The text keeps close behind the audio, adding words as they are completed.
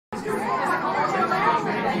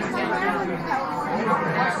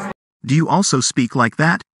Do you also speak like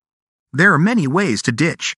that? There are many ways to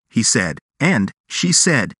ditch, he said, and she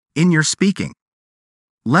said, in your speaking.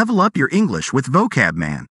 Level up your English with Vocab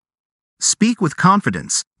Man. Speak with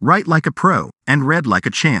confidence, write like a pro, and read like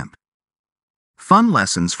a champ. Fun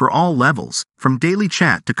lessons for all levels, from daily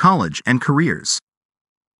chat to college and careers.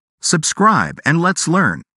 Subscribe and let's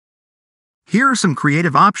learn. Here are some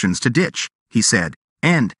creative options to ditch, he said,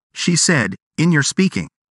 and she said, in your speaking.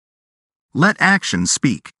 Let actions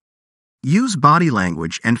speak. Use body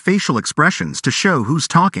language and facial expressions to show who's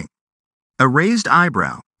talking. A raised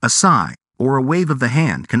eyebrow, a sigh, or a wave of the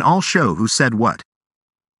hand can all show who said what.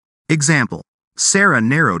 Example: Sarah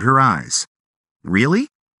narrowed her eyes. Really?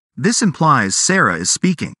 This implies Sarah is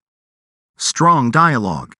speaking. Strong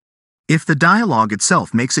dialogue. If the dialogue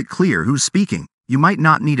itself makes it clear who's speaking, you might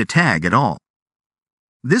not need a tag at all.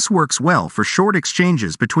 This works well for short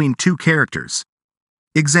exchanges between two characters.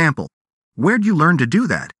 Example: Where'd you learn to do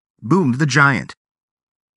that? Boomed the giant.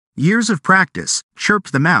 Years of practice,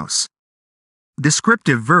 chirped the mouse.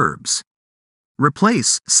 Descriptive verbs.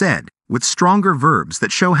 Replace said with stronger verbs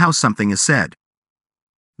that show how something is said.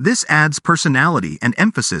 This adds personality and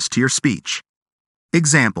emphasis to your speech.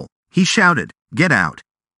 Example: He shouted, "Get out."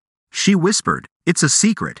 She whispered, "It's a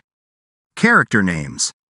secret." Character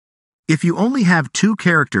names. If you only have two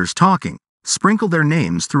characters talking, sprinkle their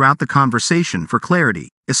names throughout the conversation for clarity,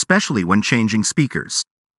 especially when changing speakers.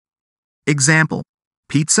 Example: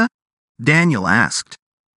 Pizza? Daniel asked.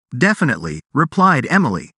 Definitely, replied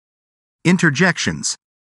Emily. Interjections.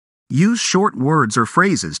 Use short words or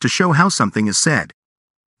phrases to show how something is said.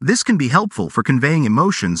 This can be helpful for conveying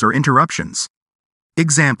emotions or interruptions.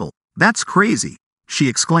 Example: That's crazy, she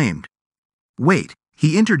exclaimed. Wait,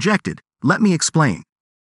 he interjected, let me explain.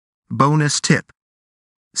 Bonus tip.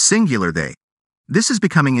 Singular they. This is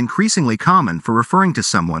becoming increasingly common for referring to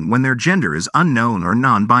someone when their gender is unknown or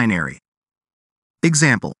non-binary.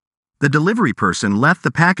 Example: The delivery person left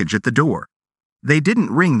the package at the door. They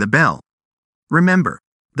didn't ring the bell. Remember,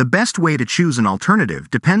 the best way to choose an alternative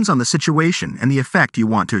depends on the situation and the effect you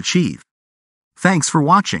want to achieve. Thanks for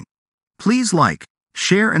watching. Please like,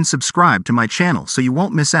 share and subscribe to my channel so you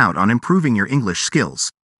won't miss out on improving your English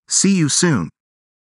skills. See you soon.